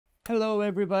Hello,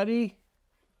 everybody.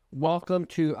 Welcome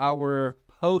to our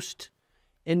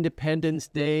post-Independence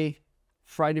Day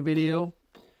Friday video.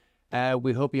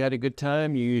 We hope you had a good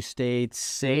time. You stayed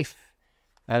safe.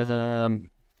 And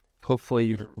hopefully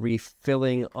you're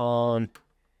refilling on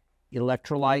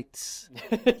electrolytes.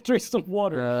 Drink some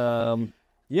water.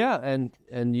 Yeah,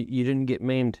 and you didn't get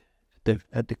maimed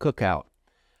at the cookout.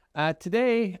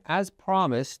 Today, as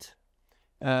promised,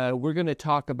 we're going to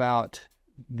talk about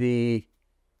the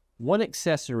one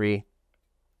accessory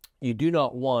you do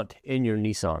not want in your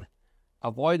Nissan.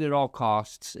 Avoid at all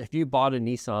costs. If you bought a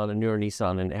newer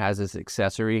Nissan, and it has this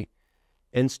accessory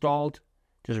installed,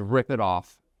 just rip it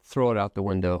off, throw it out the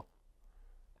window.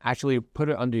 Actually, put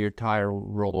it under your tire,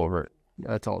 roll over it.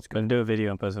 That's all it's going to do a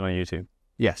video and post it on YouTube.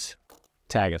 Yes.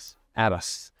 Tag us. At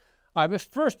us. All right, but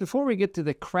first, before we get to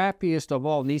the crappiest of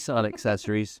all Nissan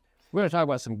accessories, we're going to talk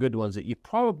about some good ones that you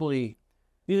probably,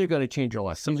 these are going to change your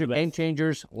life. Some are game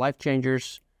changers, life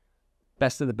changers,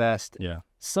 best of the best. Yeah.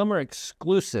 Some are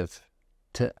exclusive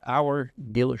to our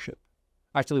dealership.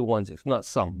 Actually, one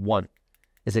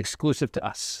is exclusive to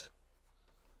us.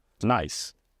 It's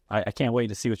nice. I can't wait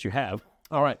to see what you have.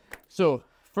 All right. So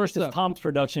first up, Tom's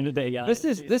production today, guys.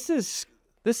 This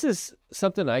is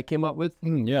something I came up with.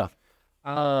 Yeah.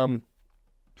 The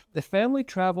family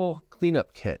travel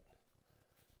cleanup kit.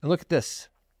 And look at this.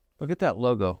 Look at that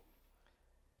logo.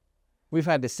 We've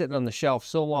had to sit on the shelf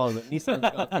so long that Nissan's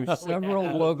gone through several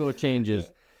logo changes.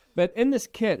 But in this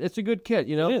kit, it's a good kit,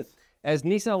 you know. It is. As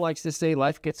Nissan likes to say,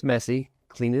 life gets messy,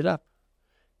 clean it up.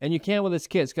 And you can with this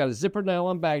kit. It's got a zipper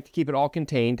nylon bag to keep it all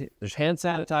contained. There's hand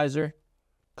sanitizer,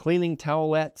 cleaning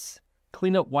towelettes,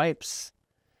 cleanup wipes,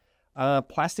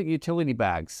 plastic utility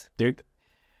bags. Dude,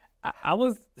 I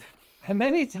was...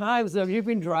 Many times have you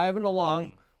been driving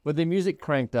along with the music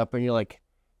cranked up and you're like,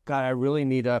 God, I really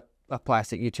need a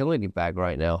plastic utility bag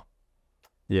right now.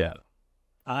 Yeah.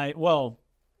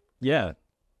 Yeah.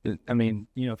 I mean,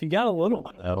 you know, if you got a little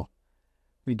one, though,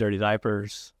 be dirty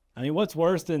diapers. I mean, what's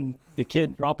worse than the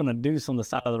kid dropping a deuce on the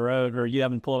side of the road, or you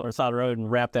having to pull up on the side of the road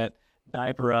and wrap that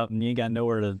diaper up and you ain't got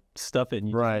nowhere to stuff it and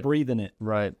you're just breathing it.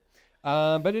 Right.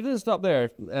 But it doesn't stop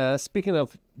there. Speaking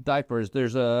of diapers,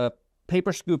 there's a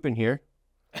paper scoop in here,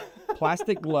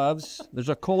 plastic gloves. There's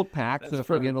a cold pack so if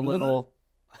you get a little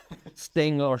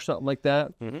sting or something like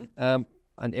that. Mm-hmm.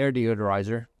 An air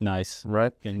deodorizer. Nice.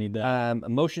 Right. Gonna need that.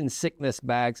 Motion sickness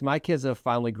bags. My kids have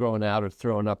finally grown out of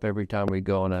throwing up every time we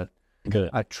go on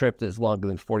a trip that's longer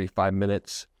than 45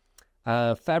 minutes.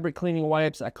 Fabric cleaning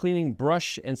wipes, a cleaning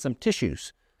brush, and some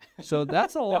tissues. So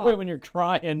that's a lot. That way when you're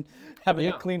crying, having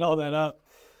to clean all that up.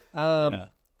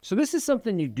 So this is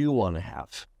something you do want to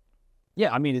have.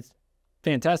 Yeah, I mean, it's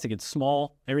fantastic. It's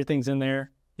small. Everything's in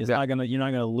there. You're not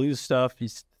gonna lose stuff. You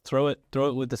throw it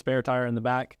with the spare tire in the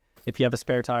back if you have a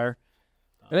spare tire.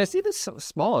 And I see this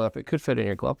small enough it could fit in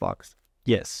your glove box.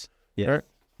 Yes. Yeah. Right.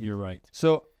 You're right.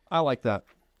 So I like that.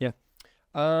 Yeah.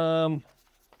 How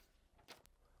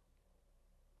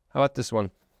about this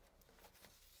one?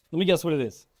 Let me guess what it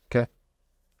is. Okay.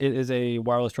 It is a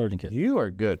wireless charging kit. You are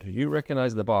good. You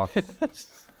recognize the box.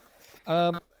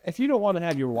 If you don't want to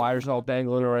have your wires all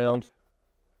dangling around,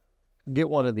 get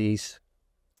one of these.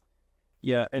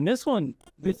 Yeah, and this one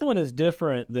is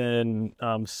different than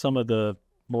some of the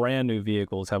brand new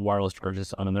vehicles have wireless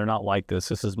chargers on them. They're not like this.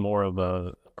 This is more of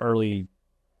a early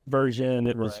version.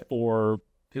 It was more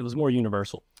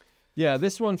universal. Yeah,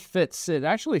 this one fits. It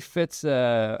actually fits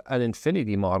an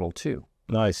Infinity model too.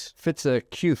 Nice. Fits a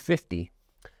Q50.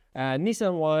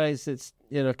 Nissan wise, it's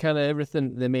kind of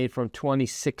everything they made from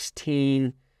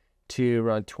 2016 to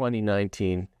around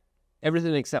 2019.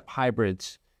 Everything except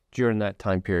hybrids during that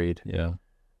time period. Yeah.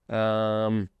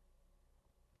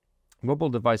 Mobile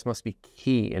device must be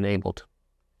key enabled.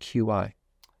 QI.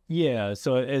 Yeah,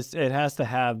 so it has to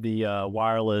have the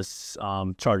wireless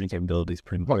charging capabilities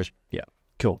pretty much. Okay. Yeah.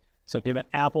 Cool. So if you have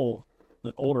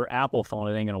an older Apple phone,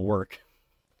 it ain't gonna work.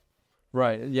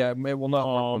 Right. Yeah. It will not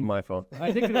work with my phone.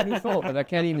 I think it's a new phone, but I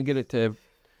can't even get it to.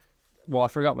 Well, I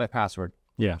forgot my password.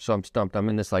 Yeah. So I'm stumped. I'm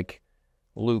in this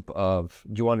loop of,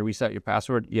 do you want to reset your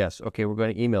password? Yes. Okay, we're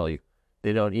going to email you.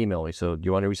 They don't email me. So do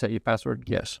you want to reset your password?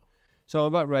 Yes. So I'm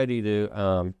about ready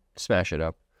to smash it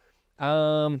up.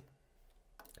 What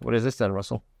is this then,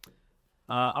 Russell?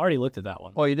 I already looked at that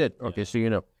one. Oh, you did? Okay, so you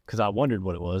know. Because I wondered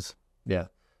what it was. Yeah.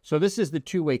 So this is the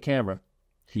two-way camera.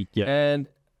 Yeah. And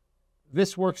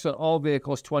this works on all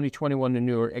vehicles 2021 and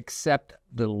newer except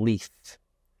the Leaf.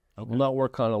 Okay. Will not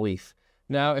work on a Leaf.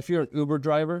 Now, if you're an Uber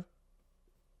driver,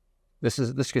 this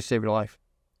could save your life.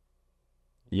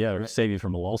 Yeah, or save you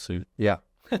from a lawsuit. Yeah.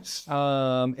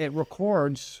 It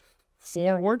records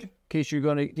forward in case you're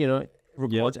going to,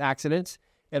 records accidents.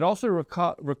 It also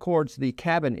records the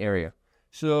cabin area.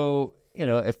 So, you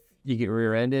know, if you get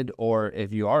rear-ended, or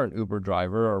if you are an Uber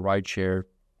driver or rideshare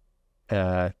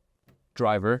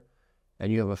driver,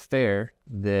 and you have a fare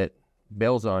that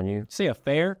bails on you. See a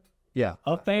fare? Yeah.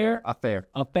 A fare? A fare.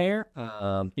 A fare?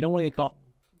 You don't want to get caught.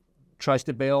 Tries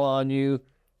to bail on you,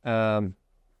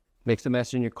 makes a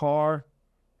mess in your car,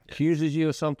 accuses you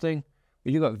of something,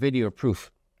 but you got video proof.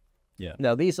 Yeah.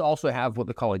 Now, these also have what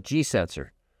they call a G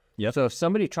sensor. Yep. So if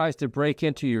somebody tries to break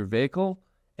into your vehicle,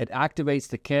 it activates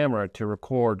the camera to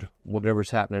record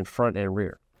whatever's happening front and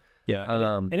rear.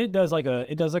 Yeah. And it does like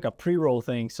a pre-roll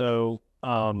thing. So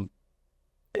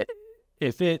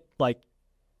if it, like,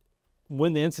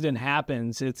 when the incident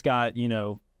happens, it's got, you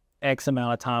know, X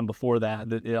amount of time before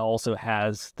that it also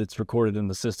has that's recorded in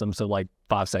the system. So like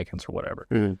 5 seconds or whatever.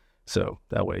 Mm-hmm. So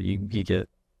that way you get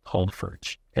hold for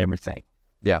everything.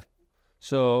 Yeah.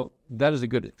 So that is a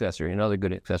good accessory. Another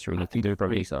good accessory from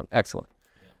Nissan. Excellent.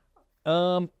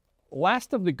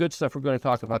 Last of the good stuff we're going to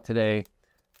talk about today.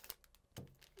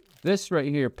 This right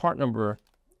here, part number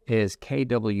is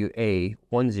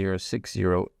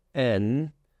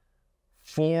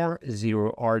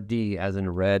KWA1060N40RD, as in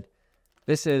red.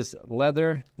 This is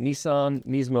leather Nissan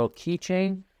Nismo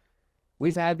Keychain.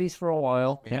 We've had these for a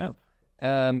while. Yeah.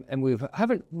 And we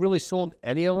haven't really sold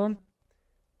any of them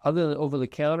other than over the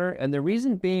counter. And the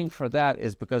reason being for that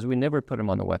is because we never put them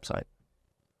on the website.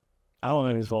 I don't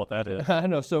know whose fault that is. I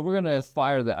know. So we're going to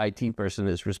fire the IT person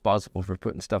that's responsible for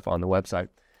putting stuff on the website.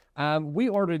 We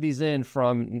ordered these in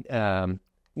from Nissan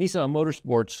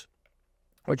Motorsports,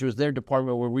 which was their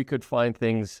department where we could find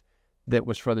things that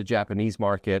was for the Japanese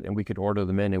market, and we could order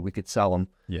them in and we could sell them.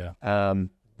 Yeah.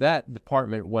 That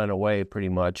department went away pretty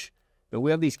much. But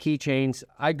we have these keychains.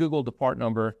 I Googled the part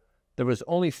number. There was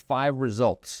only 5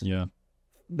 results. Yeah.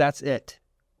 That's it.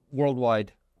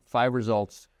 Worldwide, 5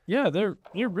 results. Yeah, they're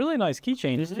really nice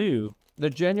keychains too. They're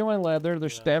genuine leather. They're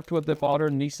stamped with the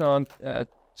modern Nissan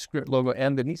script logo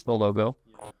and the Nismo logo.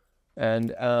 And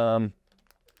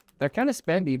they're kind of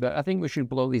spendy, but I think we should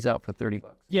blow these out for $30.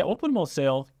 Yeah, we'll put them on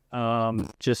sale.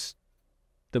 Just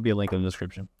there'll be a link in the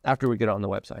description after we get on the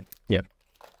website. Yeah.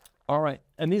 All right.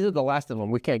 And these are the last of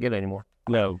them. We can't get any more.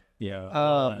 No. Yeah.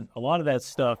 A lot of that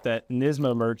stuff, that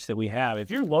Nismo merch that we have,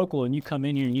 if you're local and you come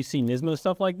in here and you see Nismo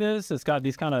stuff like this, it's got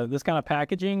this kind of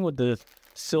packaging with the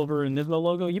silver and Nismo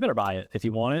logo, you better buy it if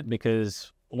you want it,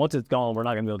 because once it's gone, we're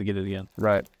not going to be able to get it again.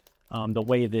 Right. The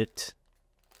way that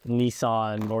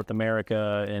Nissan North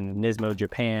America and Nismo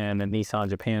Japan and Nissan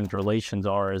Japan's relations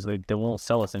are is they won't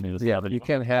sell us any of this stuff. You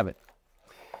can't have it.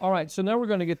 All right, so now we're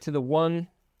going to get to the one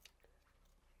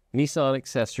Nissan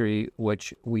accessory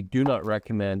which we do not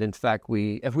recommend. In fact,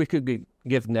 if we could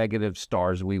give negative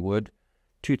stars, we would.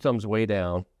 2 thumbs way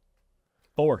down.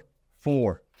 4.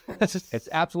 It's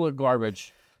absolute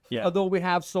garbage. Yeah. Although we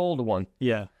have sold one.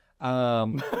 Yeah.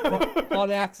 On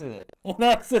accident. On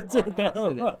accident.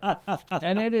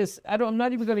 And it is, I'm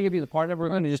not even going to give you the part number.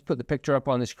 We're going to just put the picture up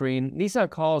on the screen. Nissan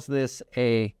calls this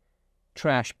a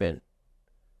trash bin.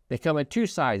 They come in 2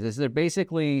 sizes. They're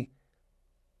basically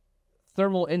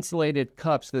thermal insulated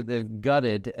cups that they've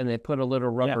gutted, and they put a little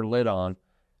rubber lid on,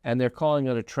 and they're calling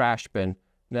it a trash bin.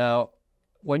 Now,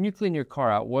 when you clean your car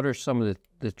out, what are some of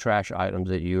the trash items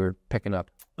that you're picking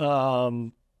up?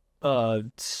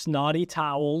 Snotty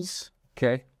towels.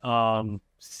 Okay.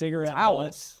 Cigarette towels.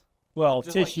 Butts. Well,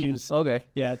 just tissues. Like, okay.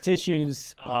 Yeah,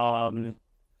 tissues.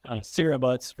 Cigarette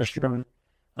butts for sure.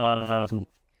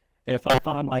 If I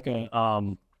find like a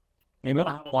maybe I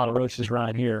don't have a lot of roaches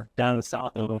around here. Down in the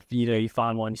south, if you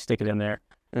find one, you stick it in there.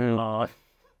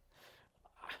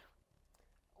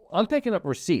 I'm picking up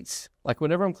receipts. Like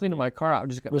whenever I'm cleaning my car out, I've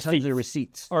just got tons of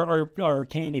receipts. Or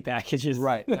candy packages.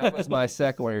 Right. That was my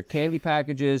second one. Your candy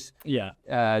packages.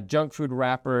 Yeah. Junk food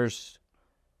wrappers,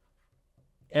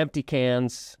 empty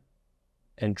cans,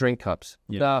 and drink cups.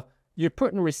 Yeah. Now, you're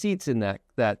putting receipts in that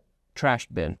trash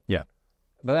bin. Yeah.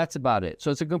 But that's about it. So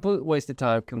it's a complete waste of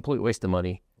time, complete waste of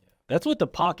money. That's what the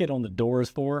pocket on the door is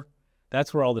for.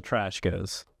 That's where all the trash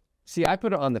goes. See, I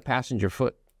put it on the passenger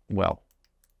footwell,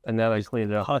 and now I clean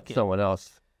it up with someone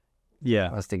else.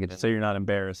 Yeah. I'll stick it in. So you're not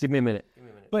embarrassed. Give me a minute.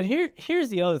 But here's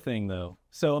the other thing, though.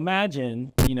 So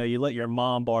imagine, you let your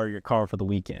mom borrow your car for the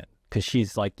weekend because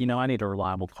she's like, I need a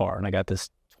reliable car, and I got this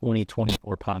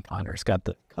 2024 Pathfinder. It's got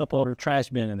the cup holder trash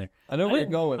bin in there. I know where you're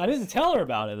going. I didn't tell her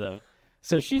about it, though.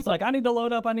 So she's like, I need to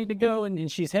load up. I need to go.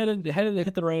 And she's headed to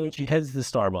hit the road. She heads to the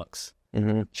Starbucks.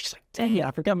 Mm-hmm. She's like, dang, I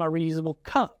forgot my reusable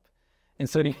cup. And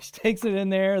so he takes it in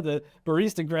there. The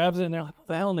barista grabs it, and they're like, what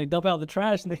the hell? And they dump out the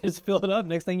trash, and they just fill it up.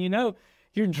 Next thing you know,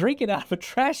 you're drinking out of a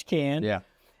trash can. Yeah.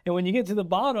 And when you get to the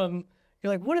bottom,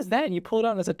 you're like, what is that? And you pull it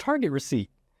out, and it's a Target receipt.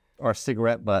 or a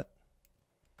cigarette butt.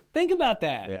 Think about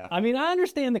that. Yeah. I mean, I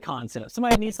understand the concept.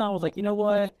 Somebody at Nissan was like, you know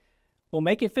what? We'll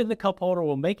make it fit in the cup holder.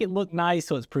 We'll make it look nice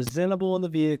so it's presentable in the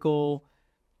vehicle.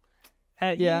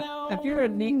 Yeah. You know, If you're a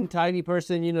neat and tidy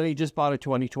person, you know, you just bought a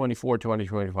 2024,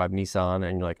 2025 Nissan,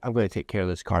 and you're like, I'm going to take care of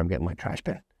this car. I'm getting my trash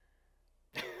bin.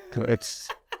 It's,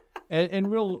 in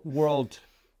real world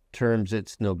terms,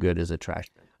 it's no good as a trash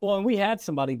bin. well, and we had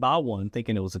somebody buy one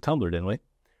thinking it was a tumbler, didn't we?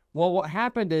 Well, what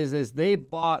happened is they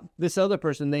bought, this other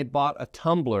person, they bought a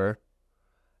tumbler,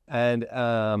 and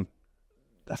I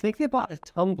think they bought a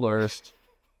tumbler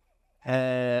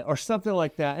or something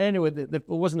like that. Anyway, it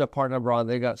wasn't a part number on.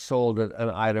 They got sold an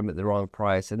item at the wrong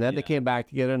price, and then they came back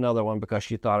to get another one because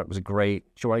she thought it was great.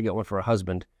 She wanted to get one for her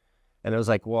husband, and it was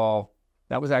like, well,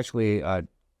 that was actually a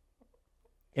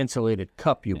insulated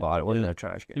cup you bought. It wasn't a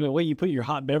trash can. The way you put your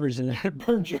hot beverage in there, it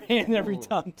burns your hand every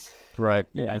time. Right.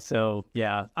 Yeah. So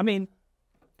yeah, I mean,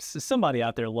 somebody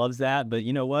out there loves that, but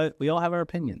you know what? We all have our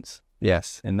opinions,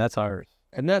 Yes. and that's ours.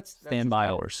 And that's Stand by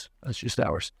ours. That's just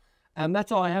ours. And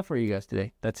that's all I have for you guys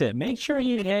today. That's it. Make sure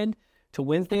you head to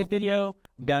Wednesday's video.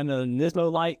 We've got another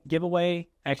Nismo light giveaway.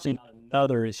 Actually, not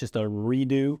another. It's just a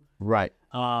redo. Right.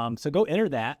 So go enter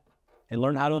that and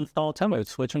learn how to install a tow mode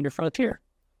switch on your Frontier.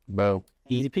 Boom.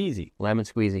 Easy peasy. Lemon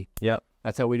squeezy. Yep.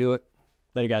 That's how we do it.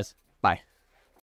 Later, guys.